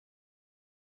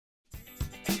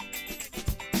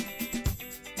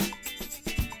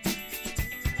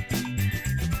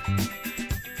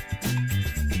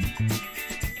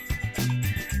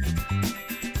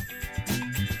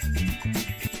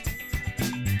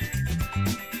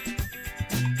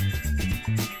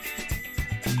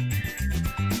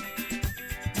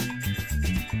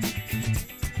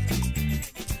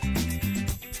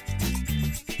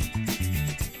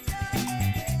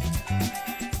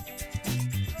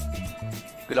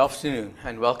Good afternoon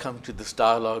and welcome to this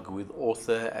dialogue with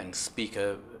author and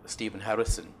speaker Stephen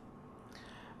Harrison.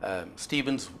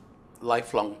 Stephen's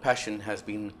lifelong passion has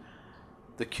been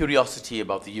the curiosity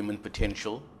about the human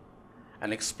potential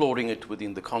and exploring it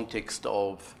within the context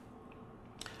of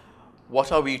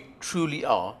what we truly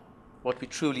are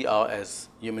as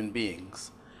human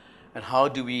beings, and how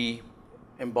do we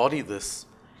embody this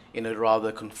in a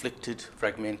rather conflicted,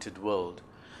 fragmented world.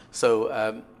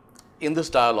 So in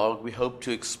this dialogue, we hope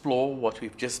to explore what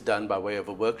we've just done by way of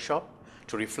a workshop,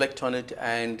 to reflect on it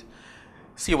and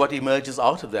see what emerges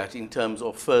out of that in terms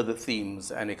of further themes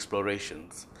and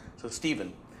explorations. So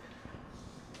Stephen,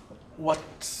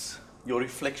 what's your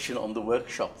reflection on the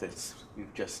workshop that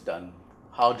we've just done?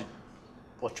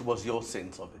 What was your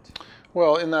sense of it?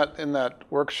 Well, in that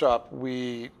workshop,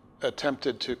 we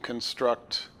attempted to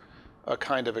construct a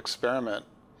kind of experiment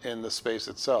in the space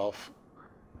itself,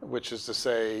 which is to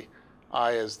say,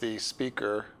 I, as the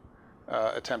speaker,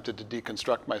 attempted to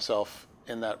deconstruct myself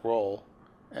in that role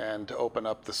and to open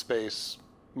up the space,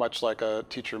 much like a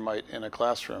teacher might in a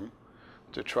classroom,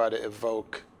 to try to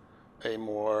evoke a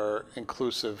more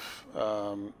inclusive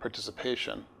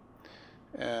participation.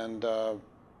 And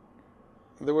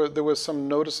there was some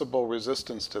noticeable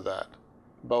resistance to that,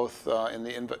 both in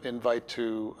the invite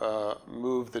to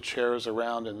move the chairs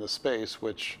around in the space,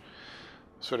 which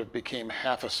sort of became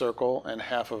half a circle and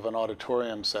half of an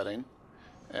auditorium setting,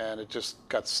 and it just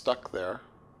got stuck there.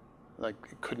 Like,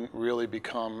 it couldn't really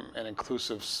become an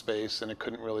inclusive space, and it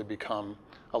couldn't really become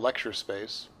a lecture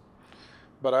space.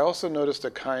 But I also noticed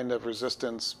a kind of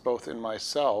resistance both in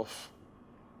myself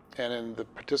and in the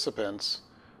participants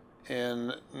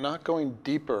in not going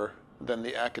deeper than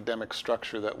the academic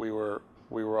structure that we were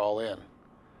all in.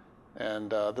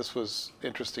 And this was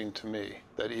interesting to me,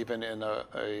 that even in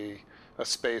a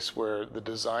space where the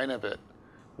design of it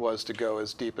was to go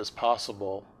as deep as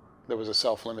possible, there was a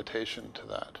self-limitation to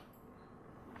that.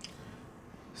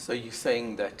 So you're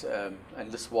saying that,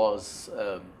 and this was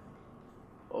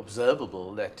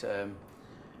observable, that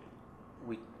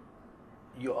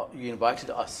you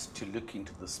invited us to look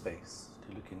into the space,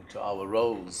 to look into our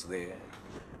roles there,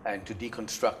 and to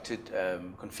deconstruct it,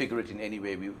 configure it in any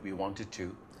way we wanted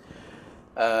to.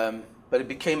 But it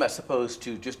became, I suppose,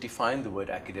 to just define the word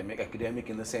academic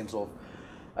in the sense of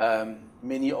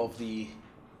many of the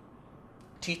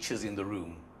teachers in the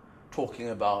room talking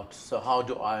about, so how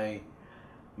do I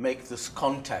make this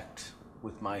contact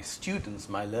with my students,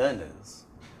 my learners?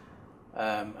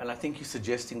 And I think you're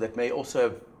suggesting that may also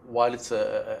have, while it's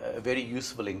a very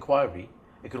useful inquiry,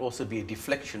 it could also be a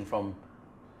deflection from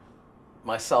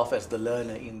myself as the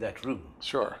learner in that room.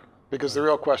 Sure, because the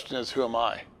real question is, who am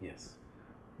I? Yes.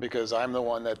 Because I'm the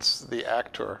one that's the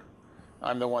actor.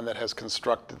 I'm the one that has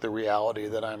constructed the reality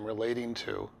that I'm relating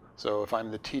to. So if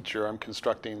I'm the teacher, I'm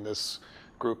constructing this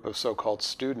group of so-called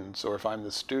students, or if I'm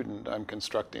the student, I'm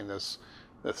constructing this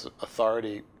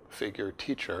authority figure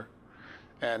teacher.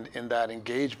 And in that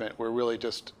engagement, we're really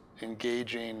just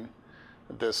engaging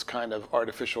this kind of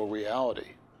artificial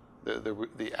reality.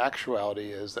 The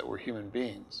actuality is that we're human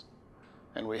beings,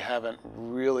 and we haven't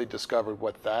really discovered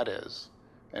what that is.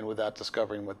 And without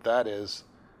discovering what that is,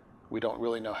 we don't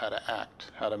really know how to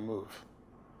act, how to move.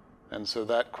 And so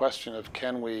that question of,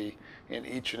 can we, in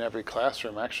each and every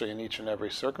classroom, actually in each and every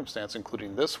circumstance,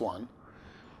 including this one,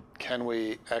 can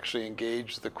we actually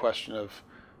engage the question of,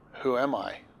 who am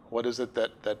I? What is it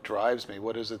that drives me?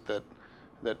 What is it that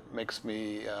makes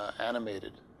me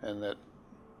animated, and that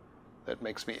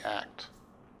makes me act?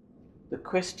 The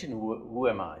question, who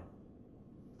am I,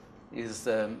 is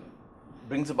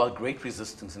brings about great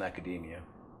resistance in academia.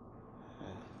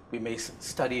 We may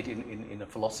study it in a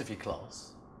philosophy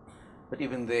class, but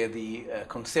even there, the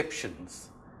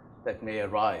conceptions that may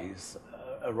arise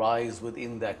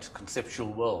within that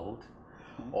conceptual world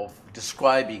of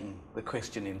describing the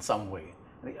question in some way.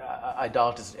 I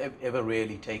doubt it's ever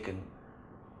really taken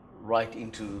right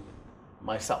into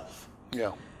myself.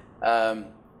 Yeah.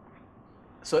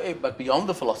 But beyond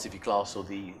the philosophy class or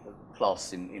the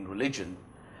class in religion,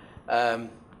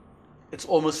 it's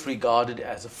almost regarded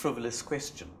as a frivolous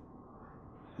question.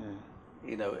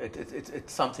 You know,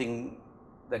 it's something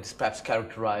that is perhaps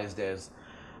characterized as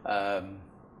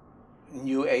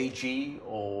new agey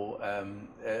or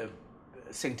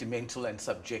sentimental and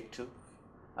subjective.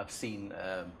 I've seen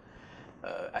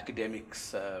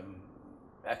academics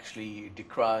actually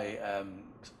decry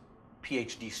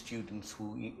PhD students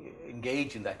who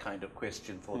engage in that kind of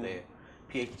question for their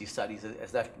PhD studies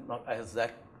as that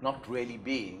not really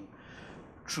being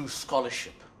true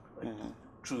scholarship,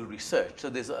 true research. So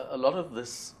there's a lot of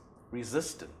this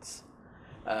resistance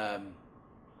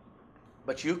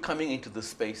But you're coming into the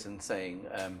space and saying,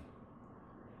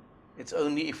 it's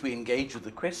only if we engage with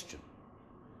the question,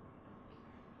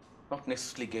 not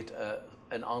necessarily get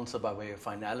an answer by way of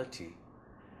finality,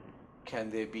 can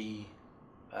there be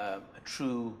a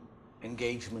true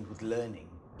engagement with learning,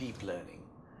 deep learning,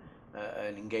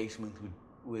 an engagement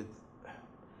with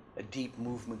a deep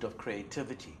movement of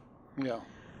creativity. Yeah.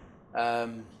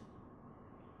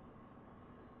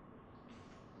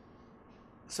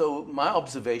 So my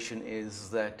observation is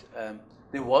that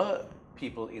there were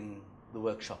people in the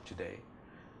workshop today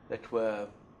that were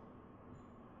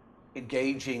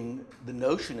engaging the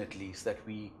notion, at least, that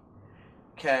we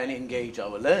can engage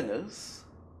our learners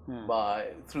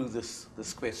through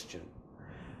this question.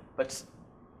 But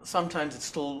sometimes it's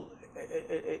still,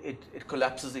 it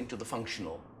collapses into the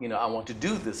functional. You know, I want to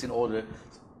do this in order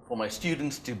for my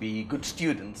students to be good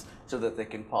students so that they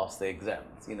can pass their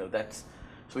exams. You know,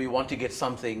 so we want to get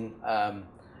something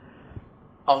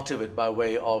out of it by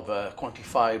way of a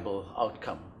quantifiable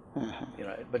outcome. You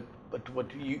know, but what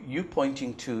you're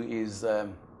pointing to is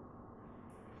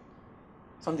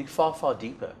something far, far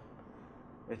deeper.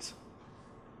 It's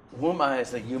who am I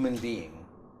as a human being,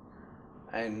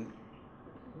 and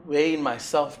where in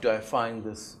myself do I find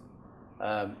this,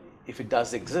 if it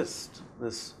does exist,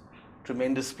 this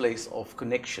tremendous place of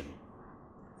connection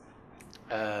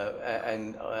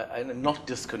and not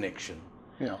disconnection.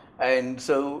 Yeah. And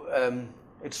so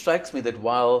it strikes me that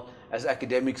while as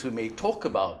academics we may talk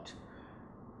about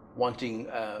wanting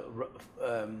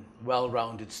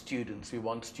well-rounded students, we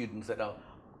want students that are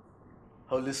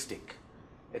holistic,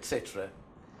 etc.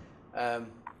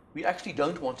 We actually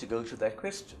don't want to go to that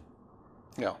question.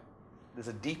 Yeah. There's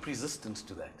a deep resistance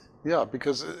to that. Yeah,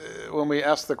 because when we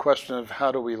ask the question of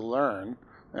how do we learn,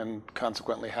 and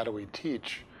consequently how do we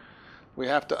teach, we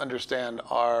have to understand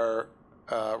our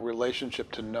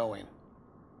relationship to knowing.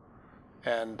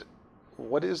 And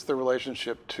what is the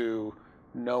relationship to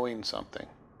knowing something?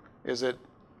 Is it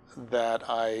that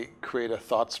I create a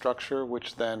thought structure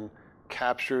which then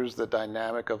captures the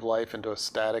dynamic of life into a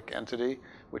static entity,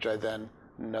 which I then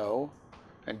know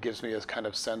and gives me a kind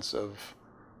of sense of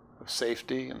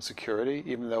safety and security,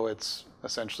 even though it's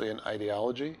essentially an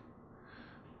ideology?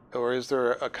 Or is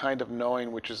there a kind of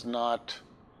knowing which is not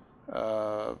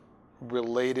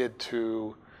related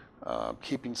to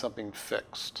keeping something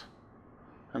fixed?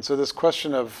 And so this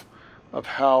question of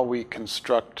how we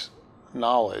construct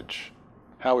knowledge,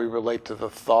 how we relate to the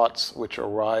thoughts which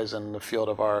arise in the field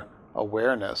of our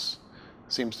awareness,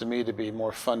 seems to me to be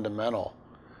more fundamental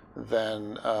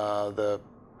than the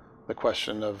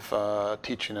question of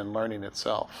teaching and learning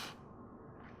itself.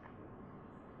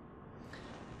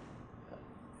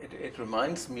 It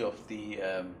reminds me of the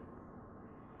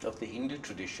Hindu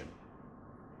tradition,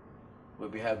 where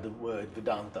we have the word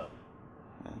Vedanta,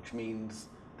 which means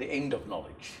the end of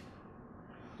knowledge.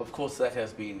 Of course, that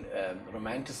has been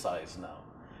romanticized now.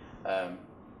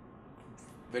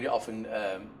 Very often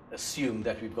assume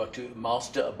that we've got to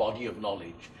master a body of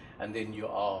knowledge and then you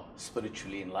are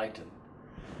spiritually enlightened.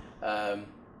 But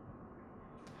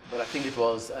I think it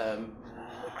was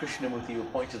Krishnamurti who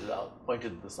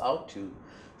pointed this out to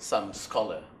some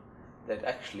scholar, that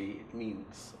actually it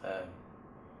means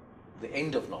the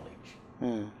end of knowledge.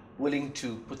 Willing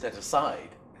to put that aside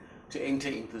to enter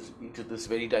into this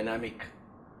very dynamic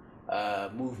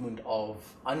movement of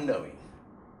unknowing,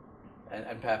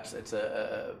 and perhaps it's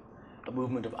a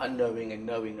movement of unknowing and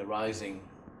knowing arising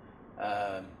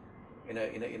in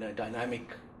a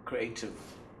dynamic, creative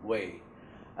way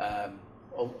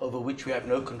over which we have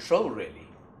no control really,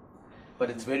 but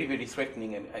it's very, very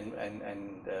threatening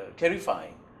and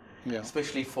terrifying,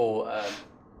 especially for a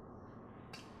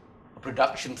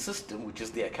production system which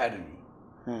is the academy,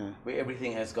 where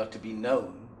everything has got to be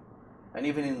known. And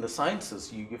even in the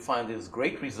sciences, you find there's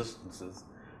great resistances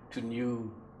to new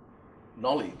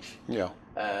knowledge.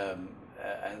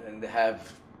 And they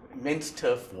have immense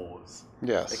turf wars.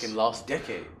 They can last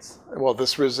decades. Well,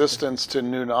 this resistance to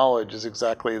new knowledge is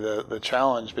exactly the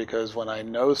challenge, because when I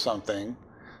know something,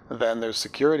 then there's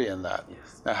security in that.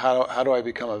 Now, how do I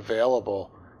become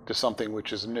available to something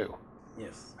which is new?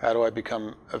 How do I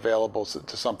become available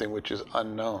to something which is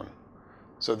unknown?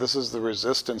 So this is the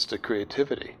resistance to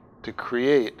creativity. To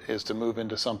create is to move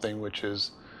into something which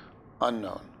is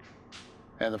unknown.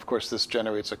 And of course, this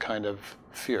generates a kind of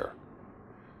fear.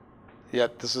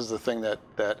 Yet this is the thing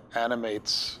that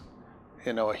animates,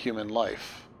 a human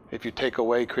life. If you take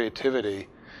away creativity,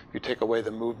 you take away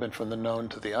the movement from the known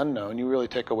to the unknown, you really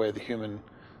take away the human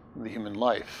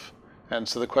life. And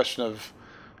so the question of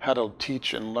how to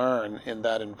teach and learn in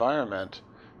that environment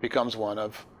becomes one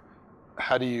of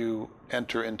how do you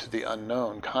enter into the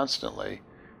unknown constantly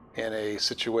in a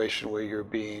situation where you're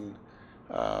being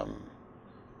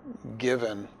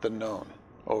given the known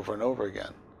over and over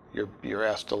again? You're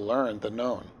asked to learn the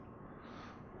known.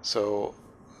 So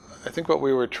I think what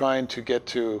we were trying to get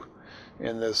to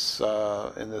in this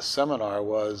seminar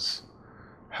was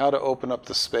how to open up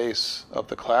the space of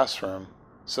the classroom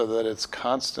so that it's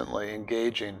constantly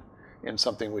engaging in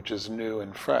something which is new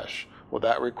and fresh. Well,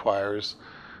 that requires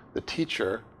the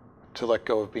teacher to let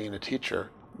go of being a teacher,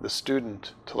 the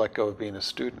student to let go of being a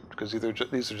student, because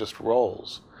these are just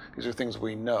roles. These are things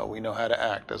we know. We know how to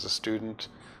act. As a student,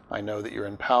 I know that you're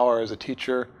in power. As a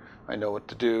teacher, I know what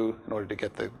to do in order to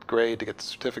get the grade, to get the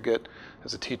certificate.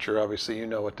 As a teacher, obviously, you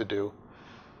know what to do.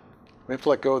 We have to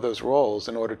let go of those roles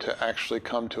in order to actually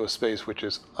come to a space which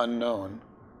is unknown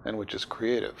and which is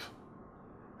creative.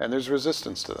 And there's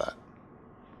resistance to that.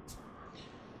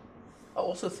 I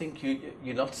also think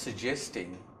you're not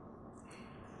suggesting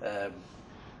that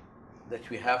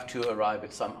we have to arrive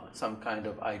at some kind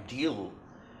of ideal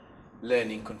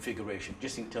learning configuration,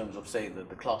 just in terms of, say,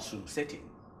 the classroom setting.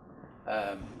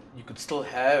 You could still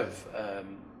have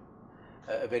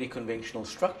a very conventional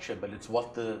structure, but it's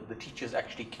what the teacher's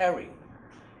actually carrying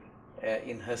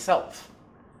in herself,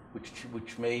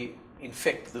 which may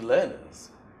infect the learners,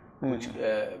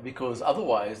 because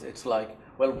otherwise it's like,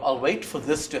 well, I'll wait for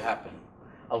this to happen.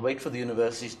 I'll wait for the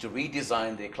universities to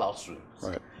redesign their classrooms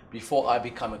before I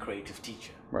become a creative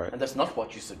teacher. Right. And that's not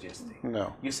what you're suggesting.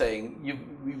 No. You're saying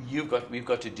we've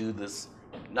got to do this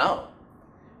now.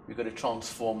 We've got to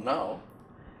transform now,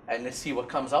 and let's see what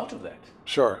comes out of that.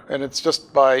 Sure, and it's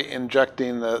just by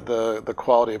injecting the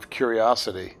quality of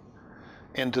curiosity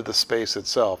into the space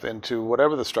itself, into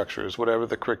whatever the structure is, whatever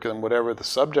the curriculum, whatever the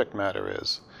subject matter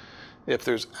is. If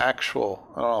there's actual,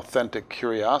 an authentic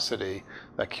curiosity,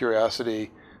 that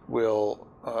curiosity will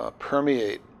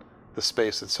permeate the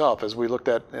space itself. As we looked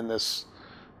at in this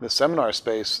seminar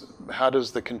space, how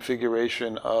does the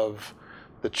configuration of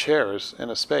the chairs in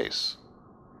a space,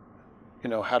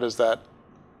 how does that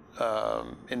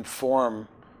inform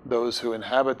those who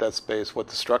inhabit that space what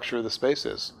the structure of the space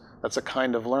is? That's a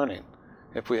kind of learning.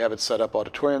 If we have it set up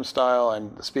auditorium style,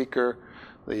 I'm the speaker,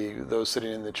 those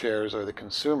sitting in the chairs are the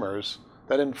consumers,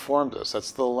 that informs us.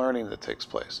 That's the learning that takes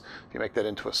place. If you make that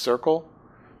into a circle,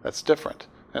 that's different.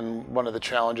 And one of the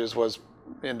challenges was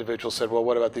individuals said, well,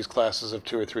 what about these classes of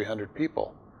 200 or 300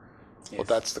 people? Yes. Well,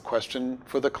 that's the question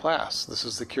for the class. This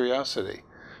is the curiosity.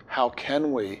 How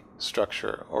can we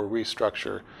structure or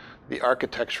restructure the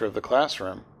architecture of the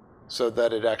classroom so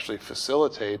that it actually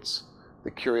facilitates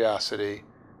the curiosity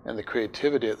and the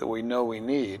creativity that we know we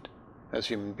need as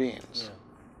human beings? Yeah.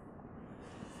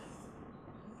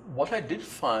 What I did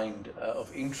find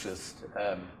of interest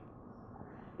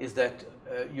is that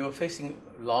you were facing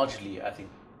largely, I think,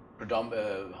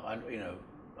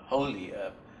 wholly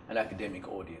an academic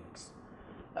audience.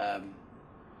 And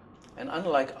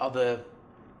unlike other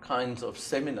kinds of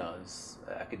seminars,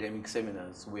 academic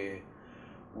seminars, where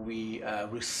we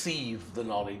receive the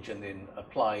knowledge and then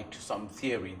apply it to some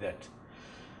theory that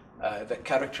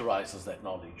characterizes that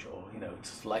knowledge, or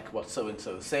it's like what so and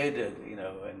so said,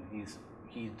 and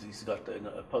he's got an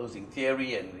opposing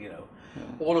theory, and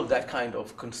all of that kind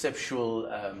of conceptual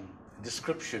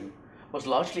description was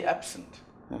largely absent.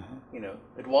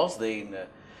 It was there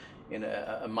in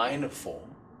a minor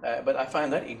form, but I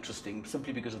find that interesting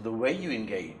simply because of the way you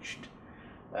engaged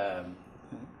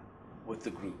with the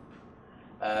group.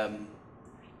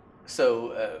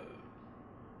 So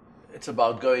it's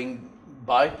about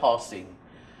bypassing,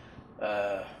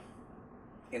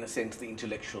 in a sense, the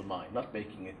intellectual mind, not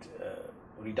making it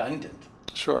redundant.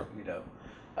 Sure.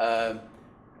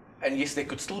 And yes, there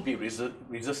could still be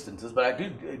resistances, but I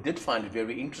did find it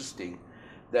very interesting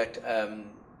that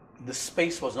the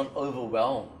space was not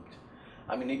overwhelmed.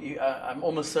 I mean, I'm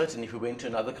almost certain if we went to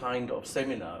another kind of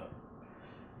seminar,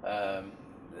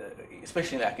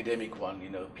 especially an academic one,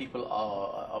 people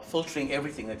are filtering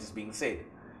everything that is being said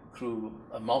through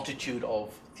a multitude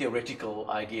of theoretical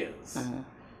ideas,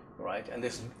 right? And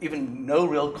there's even no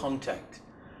real contact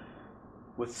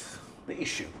with the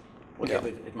issue, whatever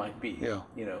it might be.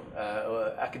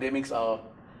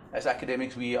 As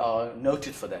academics, we are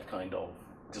noted for that kind of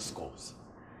discourse.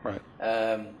 Right.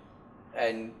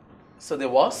 And so there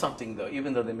was something, though,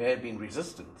 even though there may have been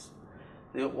resistance,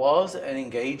 there was an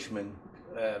engagement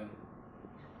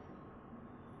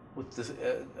with this,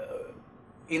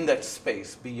 in that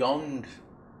space beyond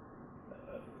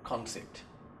concept.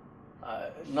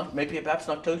 Perhaps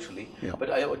not totally,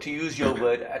 but to use your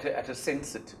word, at a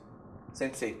sensate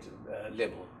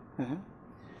level.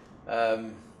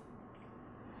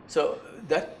 So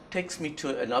that takes me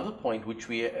to another point which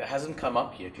hasn't come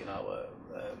up yet in our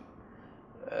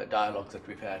dialogues that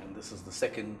we've had, and this is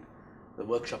the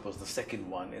workshop was the second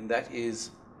one, and that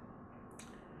is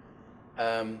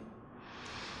there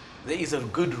is a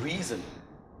good reason,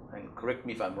 and correct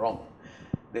me if I'm wrong,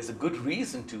 there's a good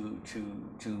reason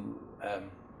to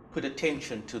put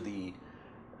attention to the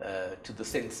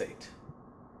sensate,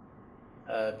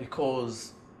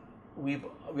 because we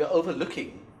are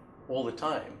overlooking all the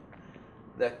time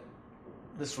that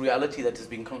this reality that is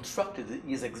being constructed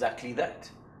is exactly that.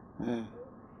 Mm.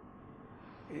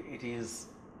 It is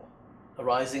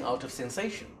arising out of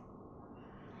sensation.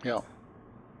 Yeah.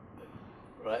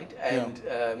 Right? And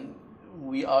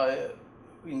we are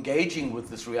engaging with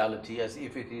this reality as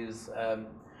if it is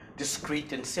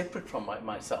discrete and separate from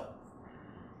myself.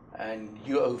 And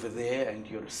you're over there, and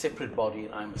you're a separate body,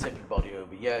 and I'm a separate body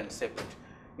over here, and separate,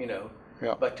 you know.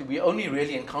 Yeah. But we're only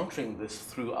really encountering this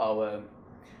through our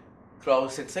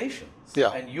sensations.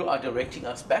 Yeah. And you are directing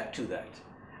us back to that.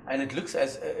 And it looks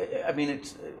as, I mean,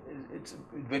 it's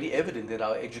very evident that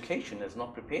our education has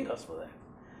not prepared us for that.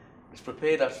 It's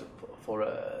prepared us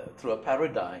through a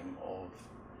paradigm of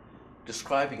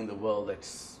describing the world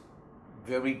that's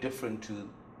very different to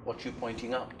what you're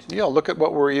pointing out. Yeah, look at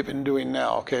what we're even doing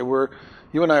now. Okay,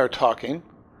 you and I are talking,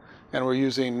 and we're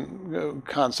using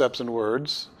concepts and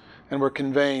words, and we're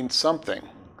conveying something.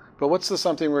 But what's the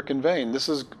something we're conveying? This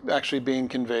is actually being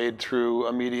conveyed through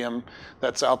a medium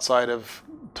that's outside of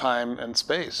time and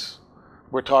space.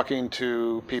 We're talking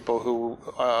to people who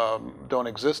don't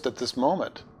exist at this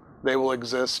moment. They will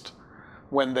exist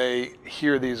when they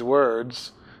hear these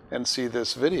words and see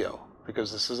this video,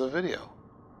 because this is a video.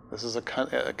 This is a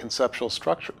conceptual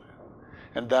structure.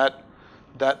 And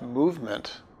that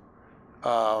movement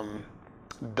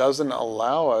doesn't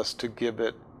allow us to give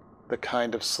it the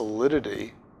kind of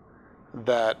solidity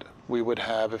that we would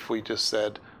have if we just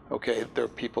said, okay, there are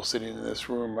people sitting in this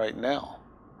room right now,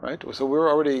 right? So we're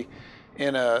already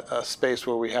in a space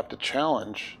where we have to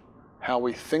challenge how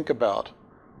we think about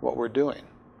what we're doing.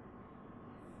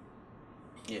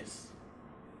 Yes.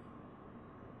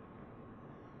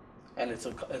 And it's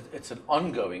an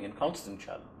ongoing and constant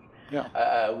challenge.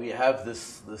 Yeah. We have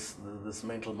this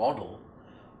mental model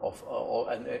of,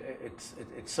 and it's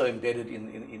so embedded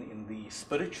in the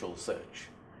spiritual search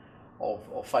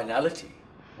of finality.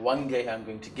 One day I'm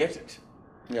going to get it.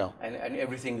 Yeah. And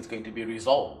everything is going to be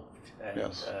resolved. And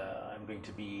yes. I'm going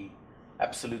to be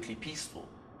absolutely peaceful.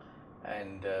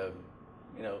 And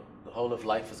you know, the whole of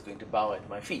life is going to bow at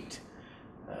my feet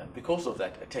because of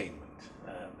that attainment.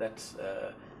 That's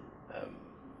a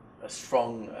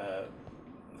strong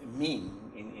meme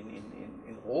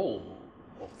in all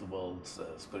of the world's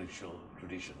spiritual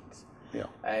traditions. Yeah.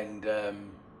 And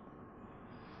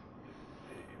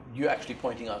you're actually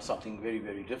pointing out something very,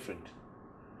 very different.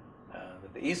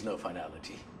 That there is no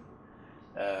finality.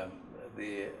 But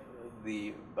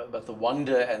the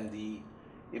wonder and the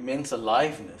immense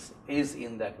aliveness is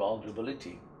in that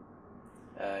vulnerability,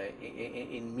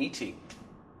 in meeting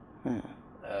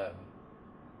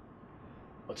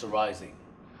what's arising.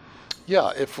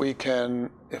 Yeah, if we can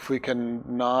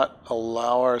not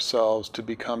allow ourselves to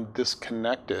become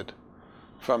disconnected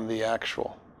from the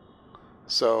actual.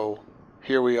 So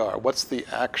here we are. What's the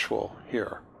actual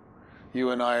here?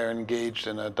 You and I are engaged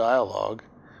in a dialogue.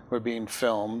 We're being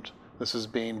filmed. This is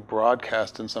being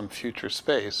broadcast in some future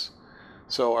space.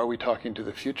 So are we talking to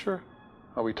the future?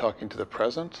 Are we talking to the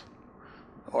present?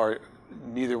 Are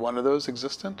neither one of those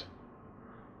existent?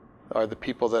 Are the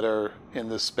people that are in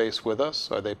this space with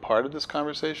us, are they part of this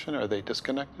conversation? Are they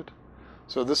disconnected?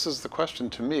 So this is the question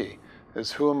to me,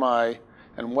 is who am I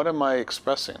and what am I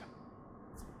expressing?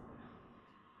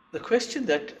 The question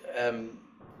that,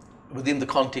 within the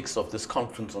context of this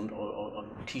conference on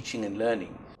teaching and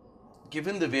learning,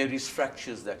 given the various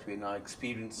fractures that we're now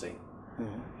experiencing,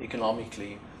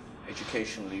 economically,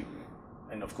 educationally,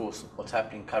 and of course what's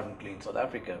happening currently in South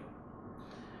Africa,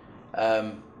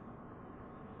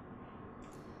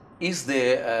 is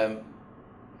there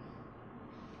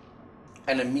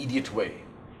an immediate way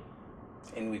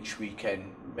in which we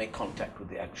can make contact with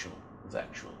the actual?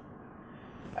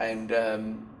 And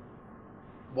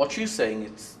what you're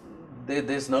saying,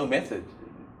 there's no method.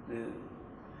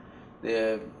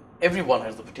 Everyone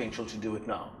has the potential to do it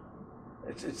now.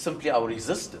 It's simply our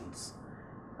resistance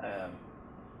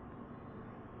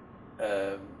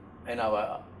and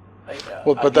our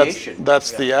well, but ideation.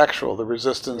 that's the actual. The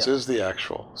resistance is the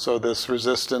actual. So this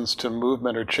resistance to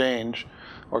movement or change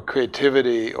or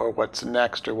creativity or what's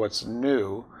next or what's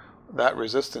new, that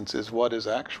resistance is what is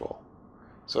actual.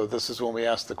 So this is when we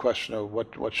ask the question of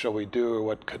what shall we do, or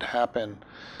what could happen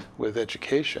with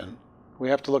education. We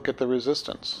have to look at the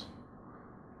resistance,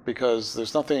 because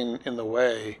there's nothing in the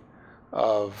way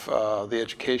of the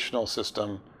educational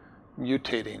system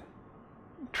mutating,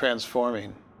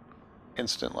 transforming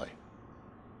instantly.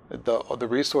 The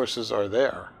resources are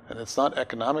there, and it's not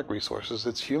economic resources,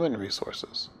 it's human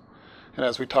resources. And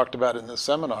as we talked about in this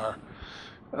seminar,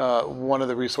 one of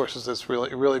the resources that's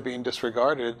really being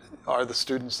disregarded are the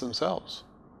students themselves.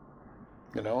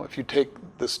 You know, if you take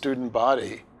the student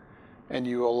body and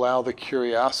you allow the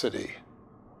curiosity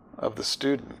of the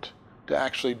student to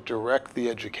actually direct the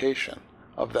education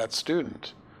of that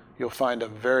student, you'll find a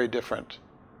very different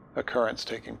occurrence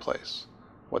taking place.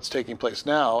 What's taking place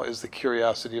now is the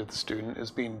curiosity of the student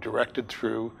is being directed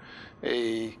through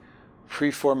a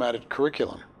pre-formatted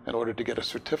curriculum in order to get a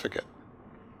certificate.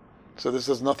 So this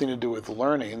has nothing to do with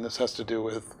learning. This has to do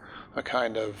with a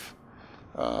kind of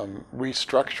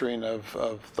restructuring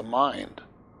of the mind.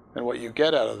 And what you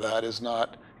get out of that is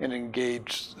not an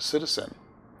engaged citizen.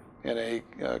 In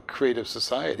a creative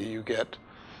society, you get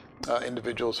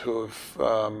individuals who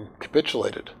have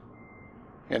capitulated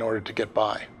in order to get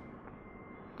by.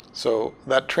 So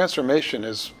that transformation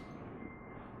is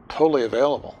totally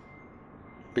available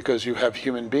because you have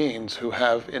human beings who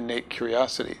have innate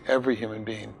curiosity. Every human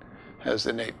being has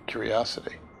innate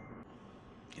curiosity.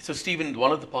 So Stephen,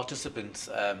 one of the participants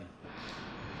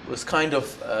was kind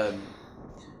of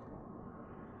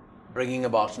bringing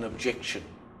about an objection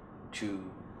to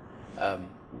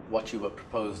what you were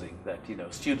proposing, that, you know,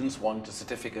 students want a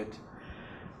certificate.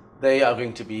 They are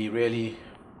going to be really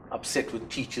upset with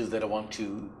teachers that want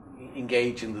to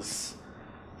engage in this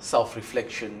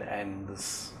self-reflection and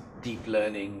this deep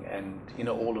learning and, you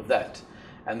know, all of that.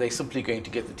 And they're simply going to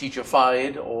get the teacher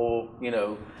fired or, you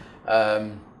know,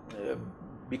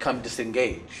 become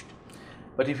disengaged.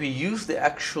 But if we use the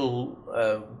actual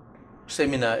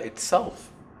seminar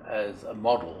itself as a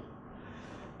model,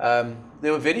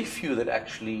 there were very few that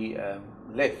actually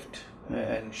left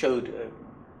and showed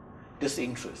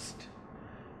disinterest.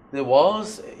 There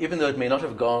was, even though it may not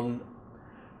have gone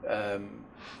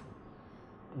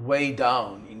way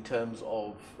down in terms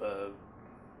of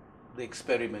the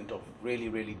experiment of really,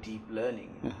 really deep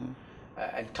learning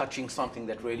and touching something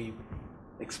that really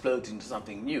explodes into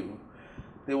something new,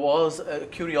 there was a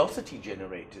curiosity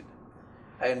generated.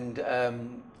 And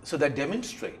so that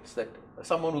demonstrates that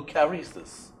someone who carries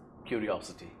this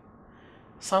curiosity,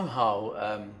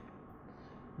 somehow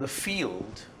the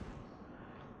field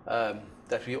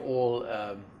that we all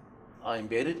are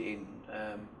embedded in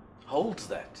holds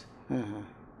that.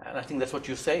 And I think that's what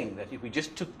you're saying, that if we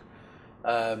just took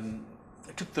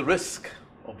the risk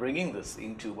of bringing this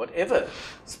into whatever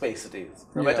space it is,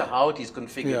 no matter how it is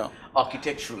configured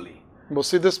architecturally. Well,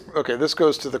 see, this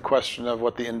goes to the question of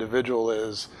what the individual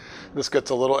is. This gets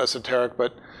a little esoteric,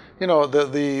 but you know,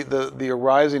 the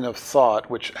arising of thought,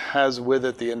 which has with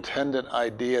it the intended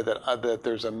idea that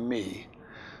there's a me.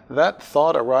 That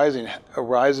thought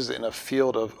arises in a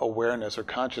field of awareness or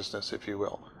consciousness, if you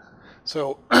will.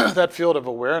 So that field of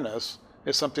awareness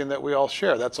is something that we all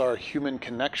share. That's our human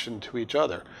connection to each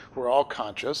other. We're all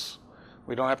conscious.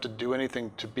 We don't have to do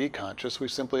anything to be conscious. We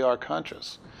simply are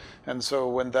conscious. And so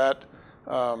when that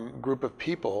group of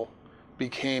people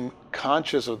became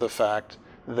conscious of the fact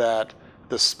that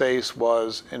the space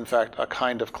was, in fact, a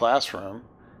kind of classroom,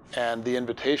 and the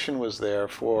invitation was there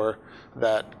for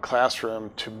that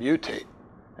classroom to mutate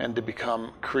and to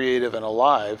become creative and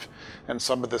alive, and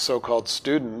some of the so-called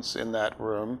students in that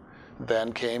room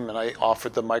then came and I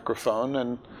offered the microphone,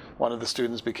 and one of the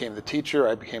students became the teacher,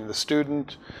 I became the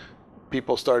student.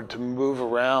 People started to move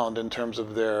around in terms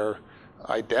of their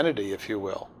identity, if you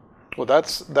will. Well,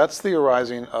 that's the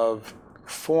arising of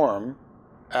form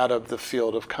out of the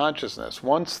field of consciousness.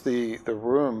 Once the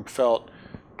room felt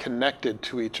connected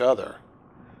to each other,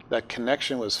 that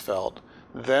connection was felt,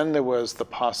 then there was the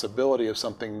possibility of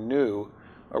something new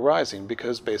arising,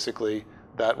 because basically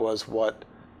that was what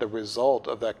the result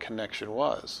of that connection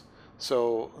was.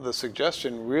 So the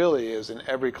suggestion really is, in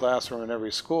every classroom in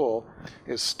every school,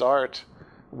 is start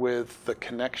with the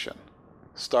connection.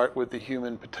 Start with the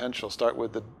human potential. Start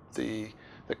with the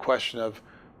question of,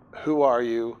 who are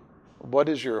you? What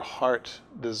is your heart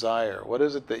desire? What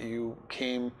is it that you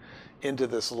came into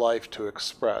this life to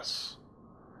express?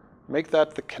 Make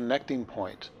that the connecting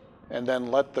point, and then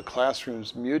let the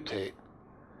classrooms mutate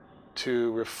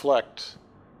to reflect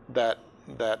that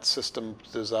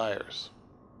system's desires.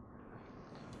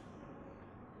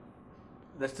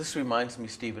 This reminds me,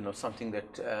 Stephen, of something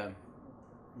that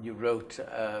you wrote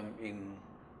in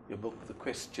your book, The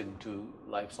Question to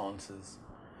Life's Answers.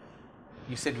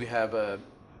 you said we have a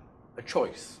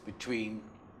choice between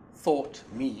thought,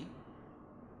 me,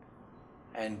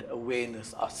 and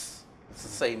awareness, us. It's the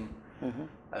same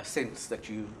sense that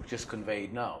you just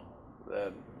conveyed now.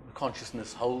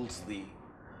 Consciousness holds the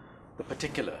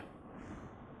particular.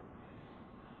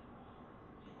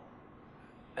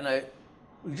 And I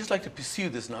would just like to pursue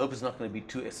this, and I hope it's not going to be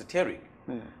too esoteric,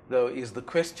 though, is the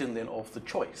question then of the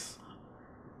choice.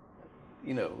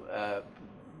 You know,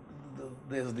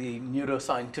 there's the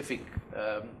neuroscientific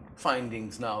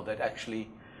findings now that actually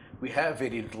we have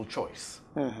very little choice.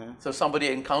 So somebody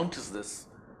encounters this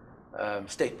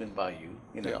statement by you,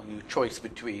 you know, your choice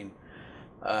between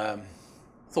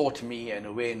thought, me, and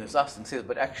awareness, us, and says,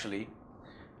 but actually,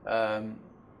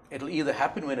 it'll either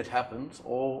happen when it happens,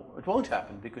 or it won't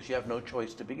happen because you have no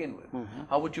choice to begin with.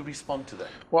 How would you respond to that?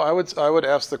 Well, I would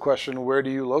ask the question, where do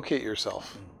you locate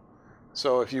yourself?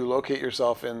 So if you locate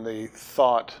yourself in the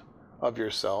thought of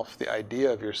yourself, the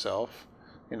idea of yourself,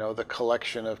 you know, the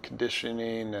collection of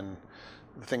conditioning and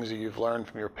the things that you've learned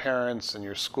from your parents and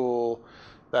your school,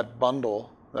 that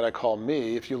bundle that I call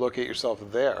me, if you locate yourself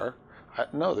there,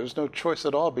 no, there's no choice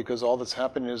at all, because all that's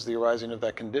happening is the arising of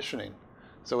that conditioning.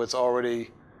 So it's already,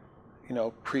 you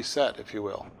know, preset, if you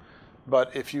will.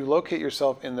 But if you locate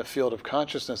yourself in the field of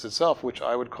consciousness itself, which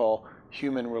I would call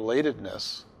human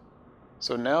relatedness,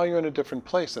 so now you're in a different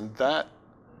place, and that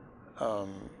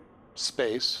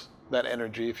space, that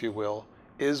energy, if you will,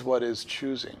 is what is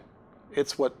choosing.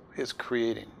 It's what is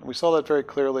creating. We saw that very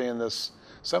clearly in this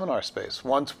seminar space.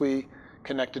 Once we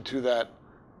connected to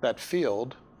that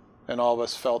field, and all of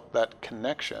us felt that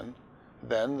connection,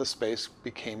 then the space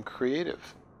became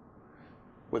creative.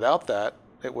 Without that,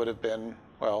 it would have been,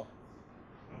 well,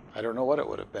 I don't know what it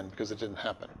would have been, because it didn't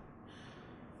happen.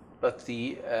 But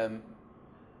the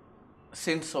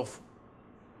sense of,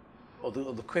 or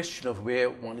the question of where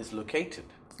one is located,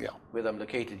 whether I'm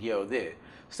located here or there,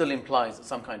 still implies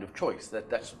some kind of choice. That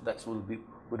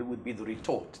would be the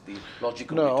retort, the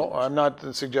logical retort. No, I'm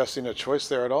not suggesting a choice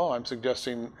there at all. I'm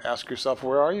suggesting ask yourself,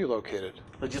 where are you located?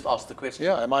 So just ask the question.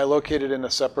 Yeah, am I located in a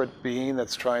separate being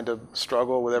that's trying to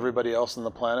struggle with everybody else on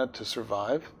the planet to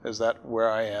survive? Is that where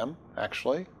I am,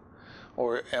 actually?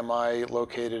 Or am I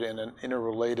located in an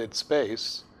interrelated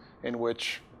space in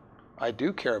which I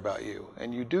do care about you,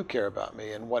 and you do care about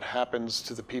me, and what happens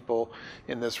to the people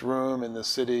in this room, in this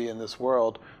city, in this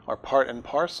world are part and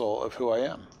parcel of who I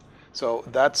am. So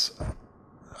that's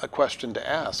a question to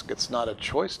ask. It's not a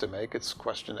choice to make, it's a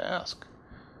question to ask.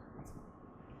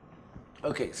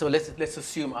 Okay, so let's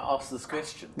assume I ask this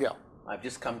question. Yeah. I've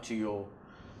just come to your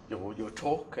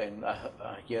talk, and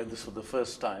I hear this for the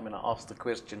first time, and I ask the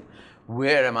question,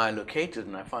 where am I located?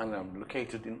 And I find that I'm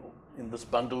located in this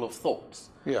bundle of thoughts.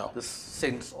 Yeah. This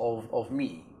sense of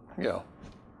me. Yeah.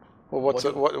 Well,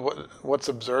 what's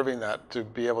observing that to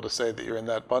be able to say that you're in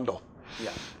that bundle?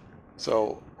 Yeah.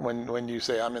 So when you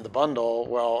say I'm in the bundle,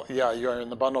 well, yeah, you're in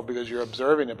the bundle because you're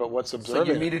observing it, but what's observing it?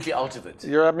 So you're immediately out of it.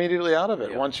 You're immediately out of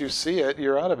it. Yeah. Once you see it,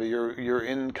 you're out of it. You're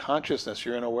in consciousness,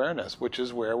 you're in awareness, which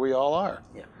is where we all are.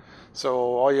 Yeah. So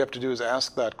all you have to do is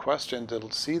ask that question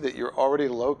to see that you're already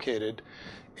located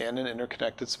in an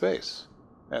interconnected space.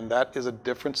 And that is a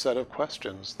different set of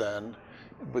questions than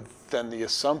the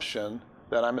assumption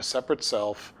that I'm a separate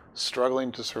self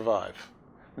struggling to survive.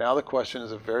 Now the question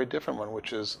is a very different one,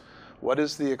 which is, what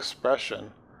is the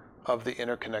expression of the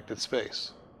interconnected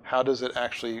space? How does it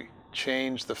actually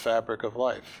change the fabric of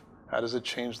life? How does it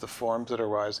change the forms that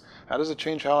arise? How does it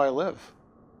change how I live?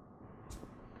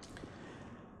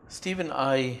 Stephen,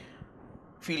 I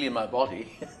feel in my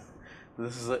body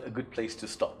this is a good place to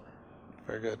stop.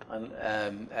 Very good.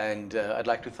 And I'd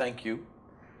like to thank you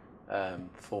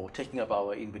for taking up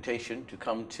our invitation to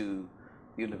come to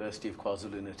the University of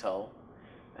KwaZulu-Natal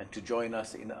and to join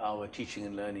us in our Teaching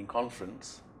and Learning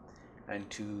Conference, and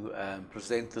to have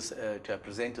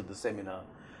presented the seminar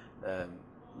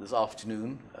this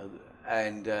afternoon,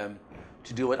 and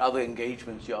to do what other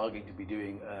engagements you are going to be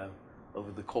doing over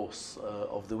the course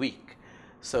of the week.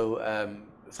 So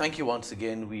thank you once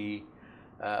again. We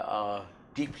are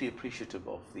deeply appreciative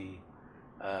of the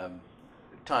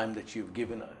time that you've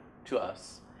given to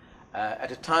us at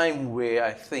a time where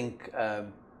I think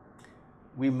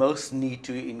we most need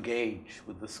to engage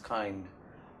with this kind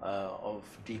of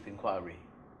deep inquiry.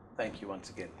 Thank you once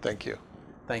again. Thank you.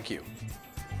 Thank you.